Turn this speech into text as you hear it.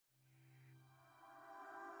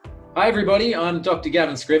Hi, everybody. I'm Dr.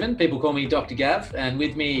 Gavin Scriven. People call me Dr. Gav, and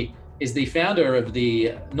with me is the founder of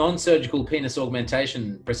the non-surgical penis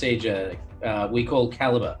augmentation procedure we call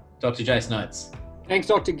Calibre, Dr. Jason Oates. Thanks,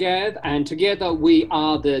 Dr. Gav. And together we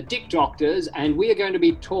are the Dick Doctors, and we are going to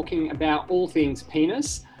be talking about all things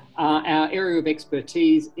penis. Our area of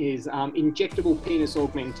expertise is injectable penis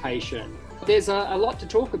augmentation. There's a lot to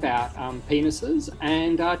talk about penises,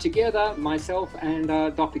 and together, myself and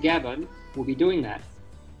Dr. Gavin will be doing that.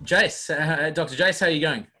 Jace, Dr. Jace, how are you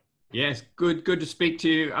going? Yes, good to speak to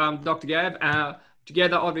you, Dr. Gav.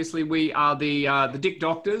 Together, obviously, we are the Dick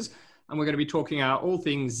Doctors, and we're going to be talking all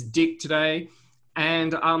things Dick today.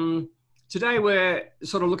 And today we're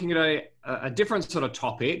sort of looking at a different sort of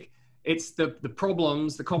topic. It's the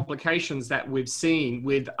problems, the complications that we've seen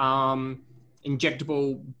with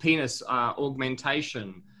injectable penis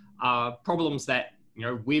augmentation, problems that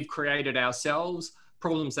we've created ourselves,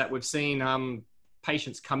 problems that we've seen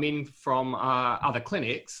patients come in from other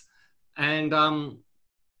clinics. And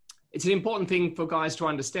it's an important thing for guys to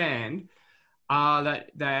understand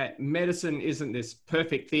that medicine isn't this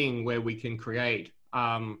perfect thing where we can create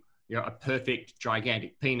a perfect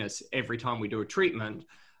gigantic penis every time we do a treatment.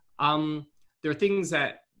 There are things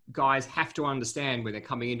that guys have to understand when they're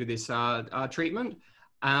coming into this treatment.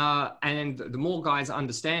 And the more guys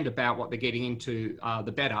understand about what they're getting into,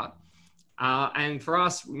 the better. And for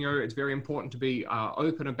us, it's very important to be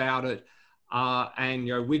open about it.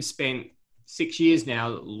 And we've spent 6 years now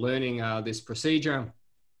learning this procedure,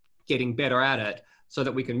 getting better at it, so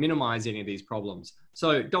that we can minimize any of these problems.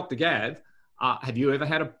 So, Dr. Gav, have you ever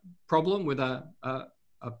had a problem with a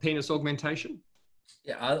penis augmentation?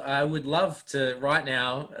 Yeah, I would love to right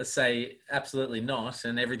now say absolutely not,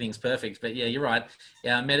 and everything's perfect. But yeah, you're right.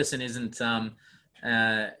 Yeah, medicine isn't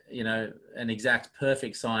an exact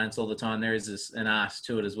perfect science all the time. There is an art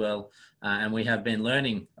to it as well. And we have been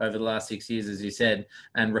learning over the last 6 years, as you said,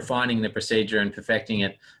 and refining the procedure and perfecting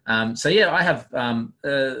it. So yeah, I have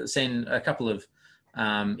seen a couple of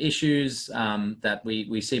issues that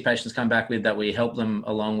we see patients come back with that we help them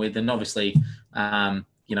along with, and obviously, help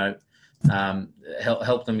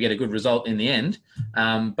them get a good result in the end.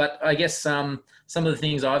 But I guess some of the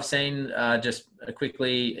things I've seen just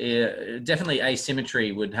quickly, definitely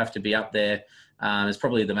asymmetry would have to be up there. Is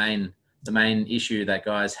probably the main issue that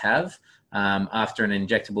guys have after an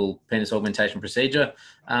injectable penis augmentation procedure.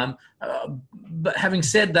 But having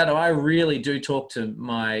said that, I really do talk to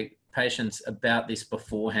my patients about this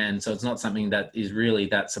beforehand, so it's not something that is really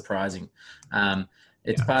that surprising.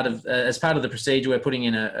 It's part of as part of the procedure, we're putting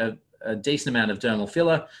in a decent amount of dermal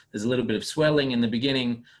filler. There's a little bit of swelling in the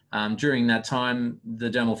beginning. During that time, the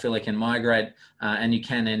dermal filler can migrate and you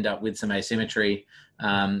can end up with some asymmetry.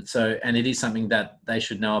 And it is something that they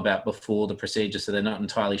should know about before the procedure so they're not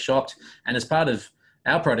entirely shocked. And as part of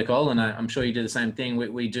our protocol, and I'm sure you do the same thing,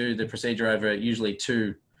 we do the procedure over usually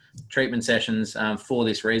 2 treatment sessions for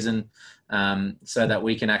this reason, so that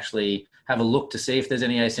we can actually have a look to see if there's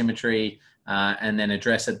any asymmetry, and then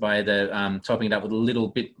address it by topping it up with a little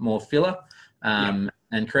bit more filler and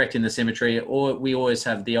correcting the symmetry. Or we always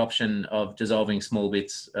have the option of dissolving small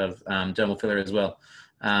bits of dermal filler as well.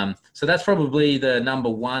 So that's probably the number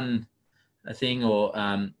one thing, or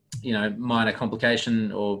minor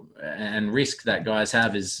complication and risk that guys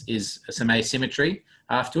have is some asymmetry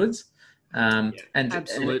afterwards. And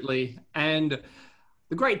absolutely. And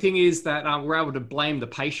the great thing is that we're able to blame the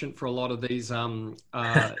patient for a lot of these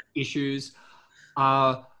issues.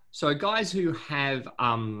 So guys who have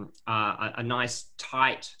a nice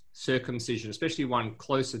tight circumcision, especially one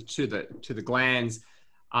closer to the glands,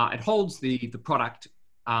 it holds the product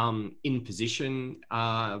in position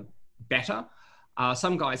better.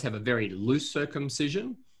 Some guys have a very loose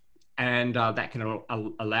circumcision, and that can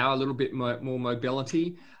allow a little bit more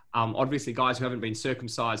mobility. Obviously, guys who haven't been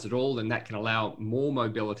circumcised at all, then that can allow more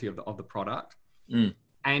mobility of the product.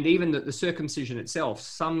 And even the circumcision itself,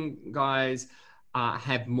 some guys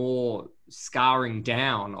have more scarring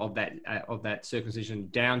down of that circumcision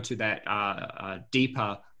down to that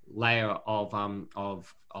deeper layer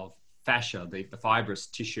of fascia, the fibrous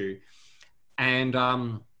tissue.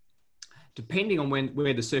 And depending on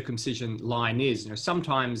where the circumcision line is,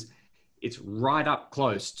 sometimes it's right up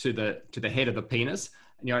close to the head of the penis.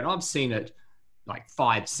 And I've seen it like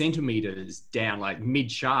 5 centimeters down, like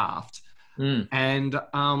mid shaft, and then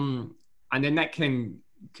that can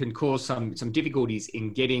cause some difficulties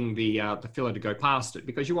in getting the filler to go past it,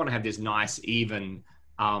 because you want to have this nice even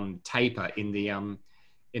taper in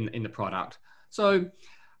the product. So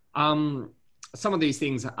some of these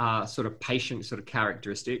things are sort of patient sort of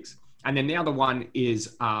characteristics. And then the other one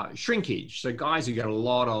is shrinkage. So guys who get a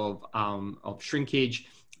lot of shrinkage,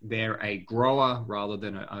 they're a grower rather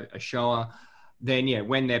than a shower, then yeah,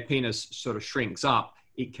 when their penis sort of shrinks up,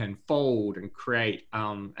 it can fold and create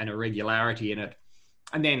an irregularity in it.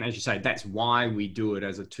 And then, as you say, that's why we do it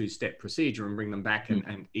as a two-step procedure and bring them back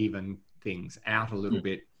and even things out a little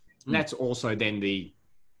bit. And that's also then the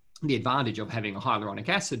advantage of having a hyaluronic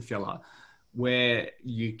acid filler, where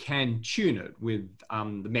you can tune it with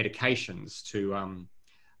the medications to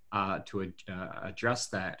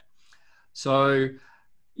adjust that. So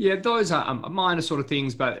yeah, those are minor sort of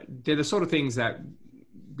things, but they're the sort of things that,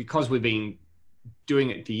 because we've been doing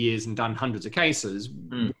it for years and done hundreds of cases,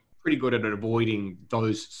 we're pretty good at avoiding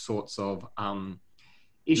those sorts of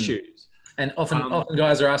issues. And often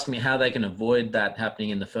guys are asking me how they can avoid that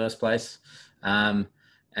happening in the first place. And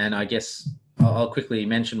I guess I'll quickly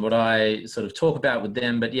mention what I sort of talk about with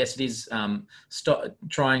them. But yes, it is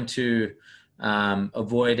trying to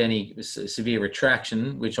avoid any severe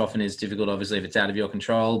retraction, which often is difficult, obviously, if it's out of your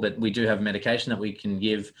control. But we do have medication that we can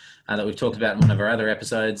give that we've talked about in one of our other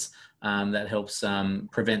episodes that helps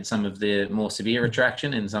prevent some of the more severe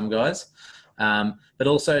retraction in some guys. But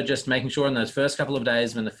also just making sure in those first couple of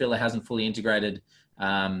days when the filler hasn't fully integrated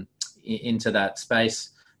into that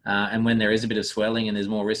space, and when there is a bit of swelling and there's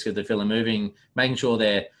more risk of the filler moving, making sure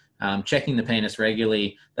they're checking the penis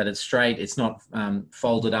regularly, that it's straight, it's not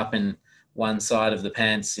folded up in one side of the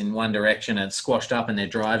pants in one direction and it's squashed up and they're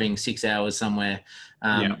driving 6 hours somewhere.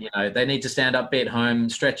 You know, they need to stand up, be at home,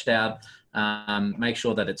 stretched out, make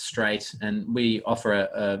sure that it's straight. And we offer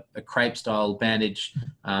a crepe style bandage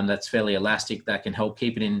that's fairly elastic that can help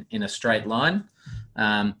keep it in a straight line.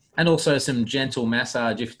 And also some gentle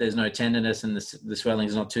massage if there's no tenderness and the swelling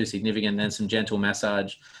is not too significant, then some gentle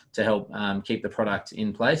massage to help keep the product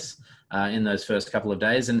in place in those first couple of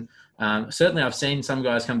days. And certainly I've seen some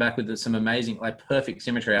guys come back with some amazing, like perfect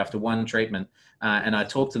symmetry after one treatment. And I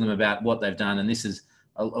talk to them about what they've done. And this is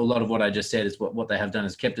a lot of what I just said is what they have done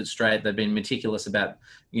is kept it straight. They've been meticulous about,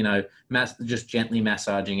 you know, just gently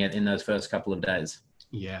massaging it in those first couple of days.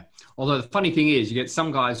 Yeah. Although the funny thing is you get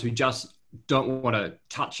some guys who just don't want to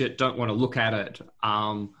touch it, don't want to look at it.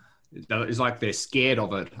 It's like they're scared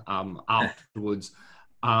of it afterwards.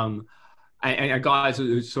 And guys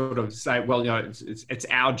who sort of say, well, you know, it's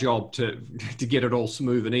our job to get it all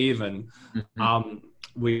smooth and even,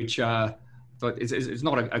 which but it's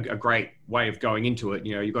not a great way of going into it.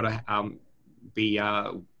 You know, you've got to be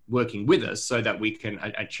working with us so that we can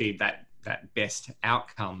achieve that best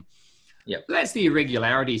outcome. Yeah, so that's the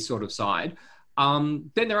irregularity sort of side.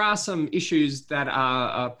 Then there are some issues that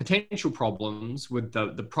are potential problems with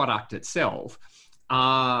the product itself.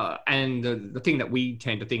 And the thing that we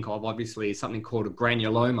tend to think of, obviously, is something called a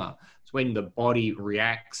granuloma. It's when the body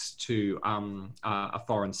reacts to a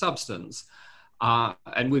foreign substance.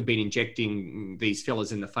 And we've been injecting these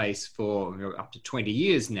fillers in the face for up to 20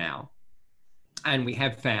 years now. And we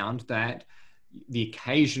have found that the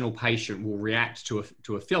occasional patient will react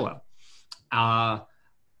to a filler.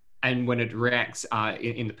 And when it reacts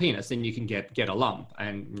in the penis, then you can get a lump.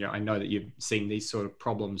 And you know, I know that you've seen these sort of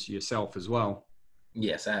problems yourself as well.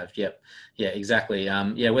 Yes, I have. Yep. Yeah, exactly.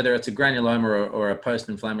 Whether it's a granuloma or a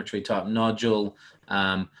post-inflammatory type nodule,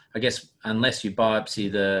 I guess unless you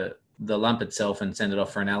biopsy the lump itself and send it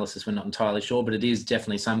off for analysis, we're not entirely sure, but it is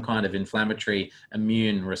definitely some kind of inflammatory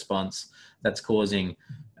immune response that's causing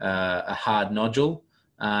a hard nodule.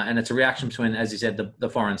 And it's a reaction between, as you said, the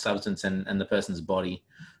foreign substance and the person's body.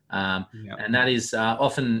 And that is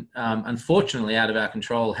often, unfortunately, out of our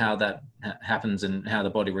control how that happens and how the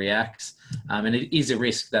body reacts. And it is a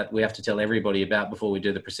risk that we have to tell everybody about before we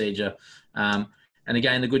do the procedure. And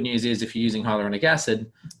again, the good news is if you're using hyaluronic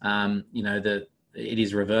acid, you know, it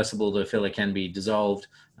is reversible. The filler can be dissolved.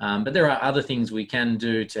 But there are other things we can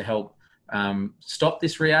do to help stop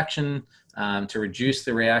this reaction, to reduce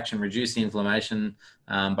the reaction, reduce the inflammation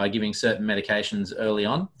by giving certain medications early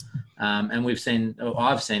on. And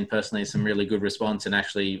I've seen personally some really good response and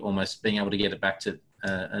actually almost being able to get it back to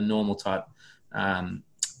a normal type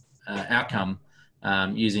outcome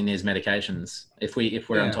using these medications if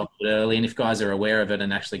we're on top of it early, and if guys are aware of it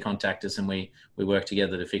and actually contact us and we work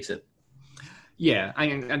together to fix it. Yeah,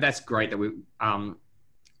 and that's great that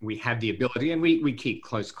we have the ability, and we keep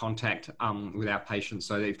close contact with our patients,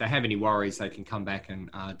 so that if they have any worries, they can come back and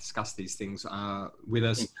discuss these things with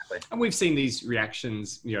us. Exactly. And we've seen these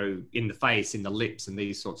reactions, you know, in the face, in the lips, and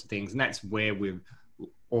these sorts of things, and that's where we've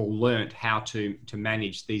all learnt how to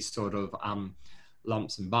manage these sort of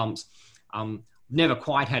lumps and bumps. Never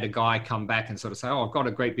quite had a guy come back and sort of say, "Oh, I've got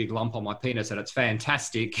a great big lump on my penis and it's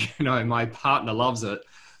fantastic. You know, my partner loves it,"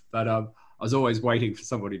 but I was always waiting for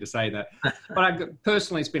somebody to say that. But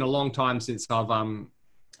personally, it's been a long time since I've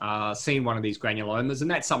seen one of these granulomas, and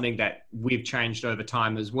that's something that we've changed over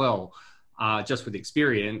time as well. Just with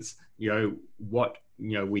experience, what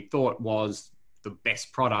we thought was the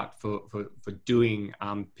best product for doing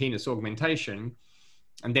penis augmentation,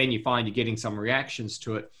 and then you find you're getting some reactions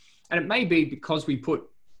to it, and it may be because we put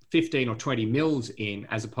 15 or 20 mils in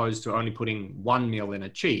as opposed to only putting 1 mil in a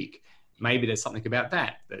cheek. Maybe there's something about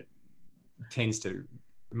that tends to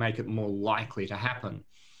make it more likely to happen.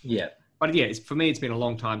 Yeah. But yeah, for me, it's been a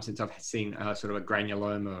long time since I've seen sort of a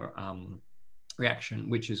granuloma reaction,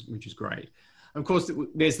 which is great. And of course,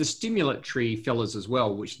 there's the stimulatory fillers as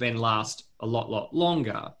well, which then last a lot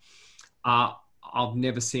longer. I've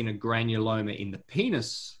never seen a granuloma in the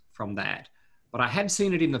penis from that, but I have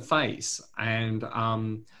seen it in the face, and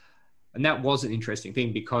that was an interesting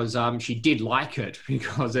thing because she did like it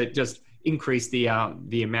because it just increased the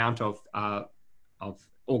amount of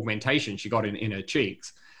augmentation she got in her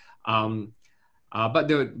cheeks.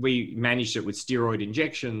 But we managed it with steroid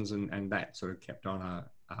injections, and that sort of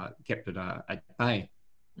kept it at bay.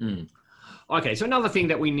 Mm. Okay, so another thing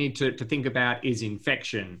that we need to think about is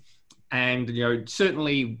infection. And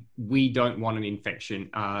certainly we don't want an infection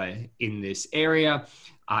in this area.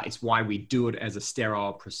 It's why we do it as a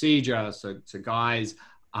sterile procedure. So guys,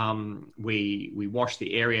 we wash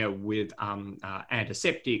the area with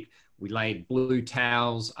antiseptic. We laid blue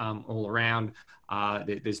towels all around.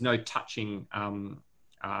 There's no touching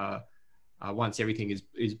once everything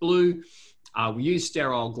is blue. We use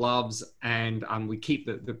sterile gloves, and we keep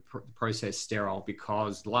the process sterile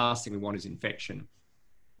because the last thing we want is infection.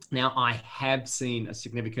 Now, I have seen a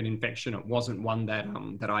significant infection. It wasn't one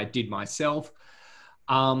that I did myself,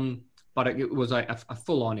 but it was a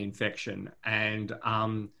full-on infection, and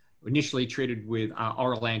initially treated with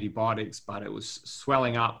oral antibiotics, but it was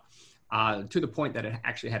swelling up to the point that it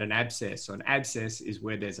actually had an abscess. So an abscess is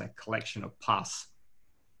where there's a collection of pus.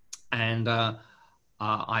 And I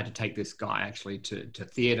had to take this guy actually to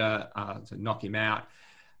theatre to knock him out.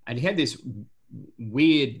 And he had this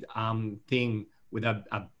weird thing with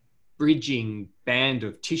a bridging band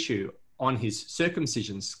of tissue on his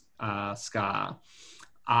circumcision scar.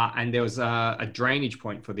 And there was a drainage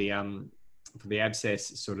point for the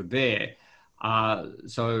abscess sort of there.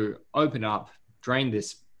 So opened up, drained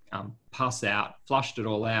this pus out, flushed it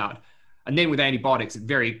all out. And then with antibiotics, it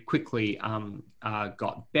very quickly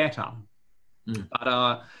got better. Mm.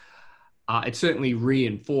 But it certainly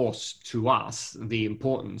reinforced to us the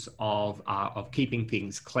importance of keeping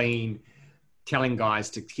things clean, telling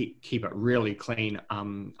guys to keep it really clean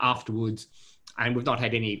afterwards. And we've not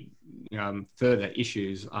had any further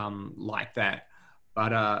issues like that.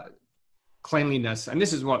 But cleanliness, and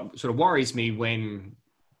this is what sort of worries me when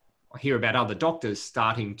I hear about other doctors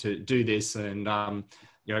starting to do this, and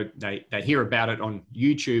they hear about it on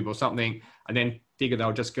YouTube or something, and then figure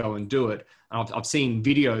they'll just go and do it. And I've seen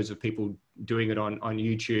videos of people doing it on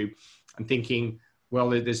YouTube, and thinking, well,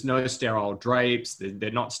 there's no sterile drapes,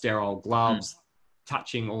 they're not sterile gloves,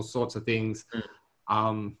 touching all sorts of things,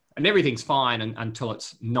 and everything's fine until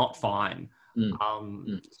it's not fine.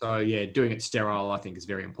 So yeah, doing it sterile, I think, is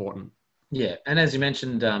very important. Yeah, and as you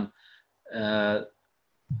mentioned,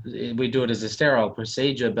 we do it as a sterile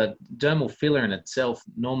procedure, but dermal filler in itself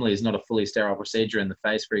normally is not a fully sterile procedure. In the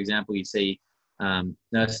face, for example, you see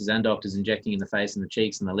nurses and doctors injecting in the face and the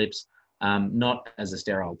cheeks and the lips, not as a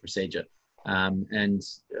sterile procedure.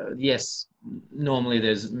 Yes, normally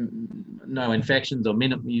there's no infections, or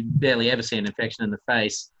you barely ever see an infection in the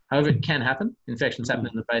face. However, it can happen. Infections happen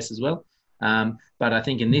in the face as well. But I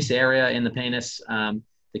think in this area, in the penis,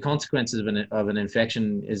 the consequences of an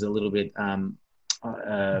infection is a little bit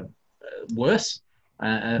worse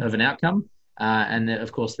of an outcome. And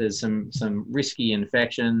of course, there's some risky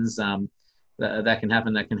infections that can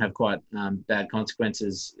happen, that can have quite bad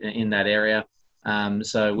consequences in that area.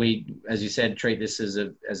 So we, as you said, treat this as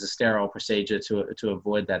a sterile procedure to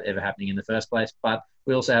avoid that ever happening in the first place. But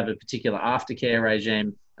we also have a particular aftercare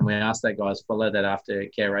regime, and we ask that guys follow that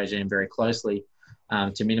aftercare regime very closely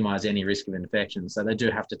to minimize any risk of infection. So they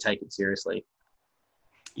do have to take it seriously.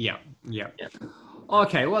 Yeah.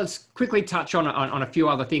 Okay, well, let's quickly touch on a few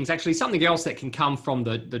other things. Actually, something else that can come from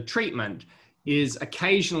the treatment is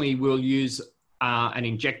occasionally we'll use an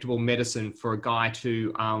injectable medicine for a guy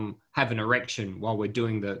to have an erection while we're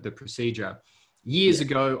doing the procedure. Years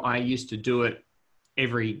ago, I used to do it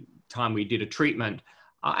every time we did a treatment.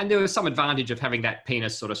 And there was some advantage of having that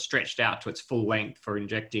penis sort of stretched out to its full length for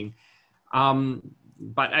injecting.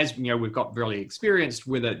 But as you know, we've got really experienced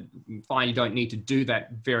with it, you find you don't need to do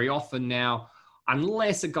that very often now,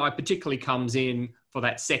 unless a guy particularly comes in for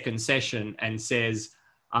that second session and says,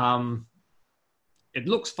 it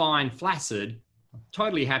looks fine, flaccid,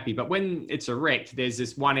 totally happy. But when it's erect, there's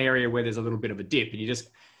this one area where there's a little bit of a dip,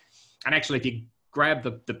 and actually if you grab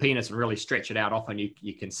the penis and really stretch it out often,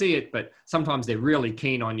 you can see it, but sometimes they're really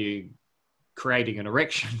keen on you creating an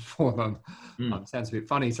erection for them. Sounds a bit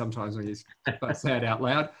funny sometimes when you say it out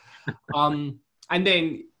loud. And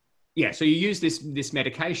then, so you use this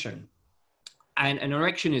medication, and an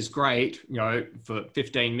erection is great, for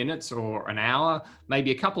 15 minutes or an hour,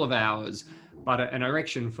 maybe a couple of hours, but an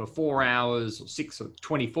erection for 4 hours or 6 or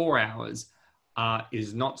 24 hours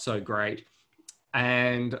is not so great.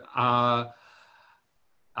 And I've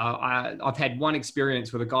had one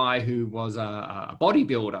experience with a guy who was a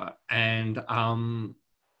bodybuilder, and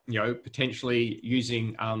potentially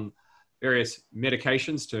using various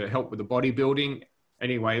medications to help with the bodybuilding.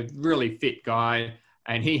 Anyway, really fit guy,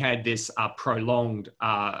 and he had this prolonged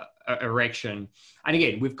erection. And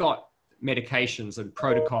again, we've got medications and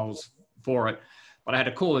protocols for it, but I had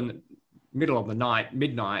a call in the middle of the night,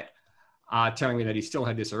 midnight, telling me that he still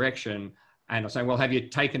had this erection. And I was saying, well, have you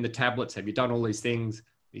taken the tablets? Have you done all these things?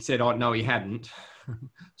 He said, oh, no, he hadn't.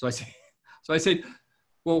 So I said,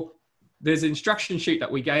 well, there's an instruction sheet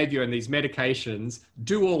that we gave you and these medications.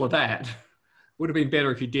 Do all of that. Would have been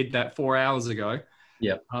better if you did that 4 hours ago.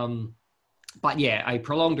 Yeah. But yeah, a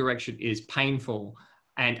prolonged erection is painful,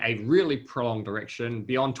 and a really prolonged erection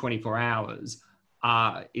beyond 24 hours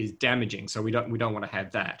is damaging. So we don't want to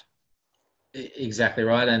have that. Exactly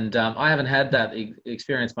right. And I haven't had that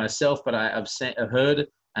experience myself, but I've heard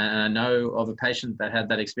and I know of a patient that had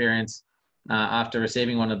that experience after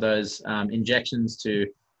receiving one of those injections to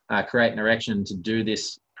create an erection to do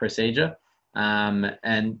this procedure,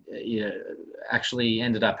 and actually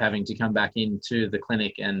ended up having to come back into the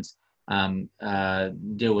clinic and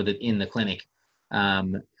deal with it in the clinic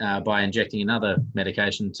by injecting another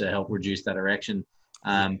medication to help reduce that erection.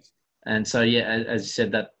 And so, as you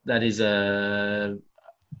said, that is a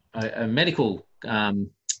medical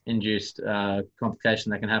induced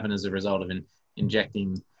complication that can happen as a result of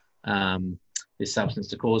injecting this substance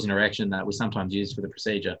to cause an erection that was sometimes used for the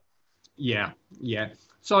procedure. Yeah.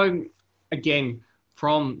 So again,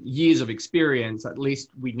 from years of experience, at least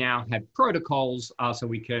we now have protocols so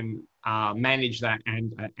we can manage that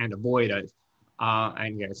and avoid it.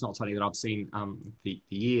 And it's not something that I've seen for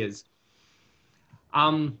years.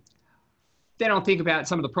 Then I'll think about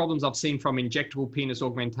some of the problems I've seen from injectable penis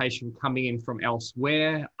augmentation coming in from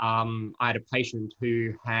elsewhere. I had a patient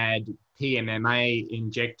who had PMMA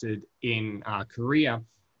injected in Korea.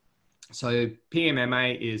 So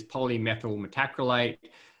PMMA is polymethyl methacrylate.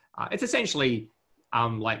 It's essentially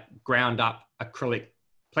like ground up acrylic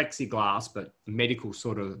plexiglass, but a medical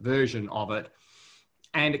sort of version of it.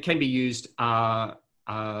 And it can be used for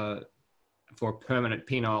permanent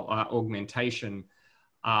penile augmentation.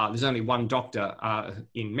 There's only one doctor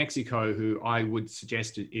in Mexico who I would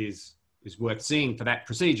suggest is worth seeing for that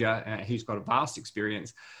procedure. He's got a vast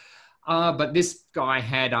experience. But this guy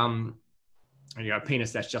had a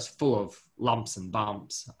penis that's just full of lumps and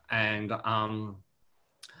bumps. And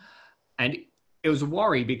it was a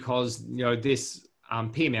worry because, this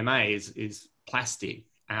PMMA is plastic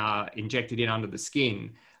injected in under the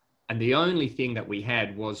skin. And the only thing that we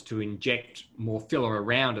had was to inject more filler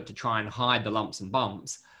around it to try and hide the lumps and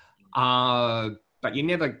bumps. But you're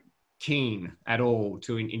never keen at all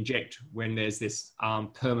to inject when there's this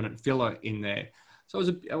permanent filler in there. So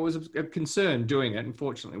I was a concern doing it.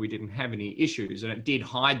 Unfortunately, we didn't have any issues, and it did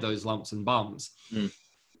hide those lumps and bumps.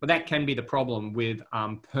 But that can be the problem with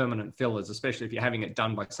permanent fillers, especially if you're having it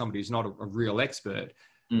done by somebody who's not a real expert,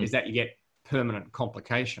 is that you get permanent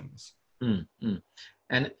complications.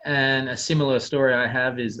 And a similar story I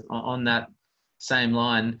have is on that same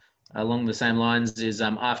line, along the same lines, is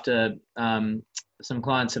after some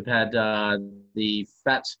clients have had the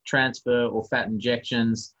fat transfer or fat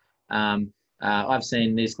injections. I've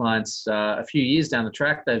seen these clients a few years down the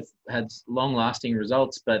track. They've had long-lasting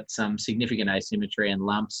results, but some significant asymmetry and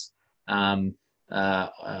lumps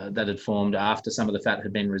that had formed after some of the fat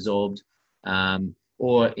had been resorbed.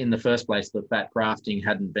 Or in the first place, the fat grafting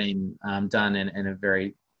hadn't been done in a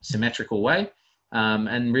very symmetrical way.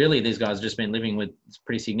 And really, these guys have just been living with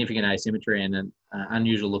pretty significant asymmetry and an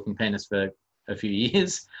unusual looking penis for a few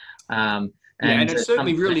years. And it's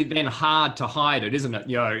certainly really then hard to hide it, isn't it?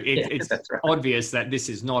 It's right. Obvious that this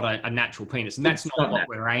is not a natural penis. And that's not what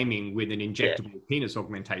we're aiming with an injectable penis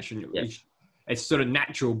augmentation. It's sort of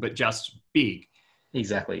natural, but just big.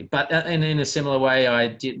 Exactly. But and in a similar way,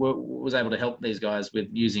 I was able to help these guys with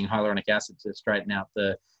using hyaluronic acid to straighten out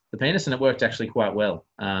the penis, and it worked actually quite well.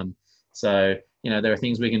 So, there are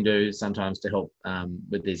things we can do sometimes to help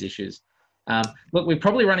with these issues. Look, we're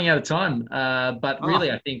probably running out of time, but really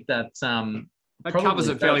I think that That covers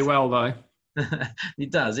it fairly well, though.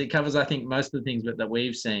 It does. It covers, I think, most of the things that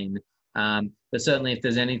we've seen. But certainly, if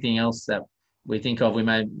there's anything else that we think of, we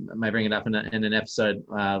may bring it up in an episode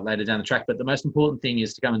later down the track. But the most important thing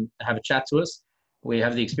is to come and have a chat to us. We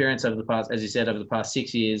have the experience over the past, as you said, over the past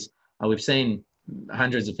 6 years. We've seen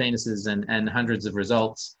hundreds of penises and hundreds of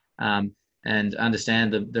results, and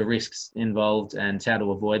understand the risks involved and how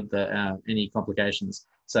to avoid any complications.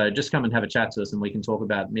 So just come and have a chat to us, and we can talk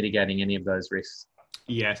about mitigating any of those risks.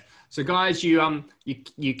 Yes. So guys, you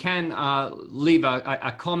can leave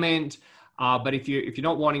a comment, but if you're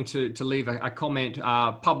not wanting to leave a comment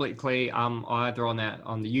publicly, either on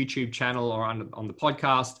the YouTube channel or on the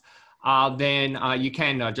podcast, then you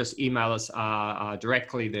can just email us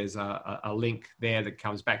directly. There's a link there that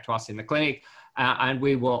comes back to us in the clinic, and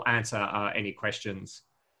we will answer any questions.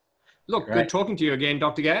 Look, Great. Good talking to you again,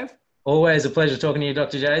 Dr. Gav. Always a pleasure talking to you,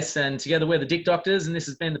 Dr. Jace. And together we're the Dick Doctors, and this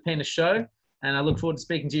has been the Penis Show. And I look forward to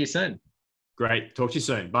speaking to you soon. Great. Talk to you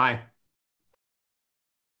soon. Bye.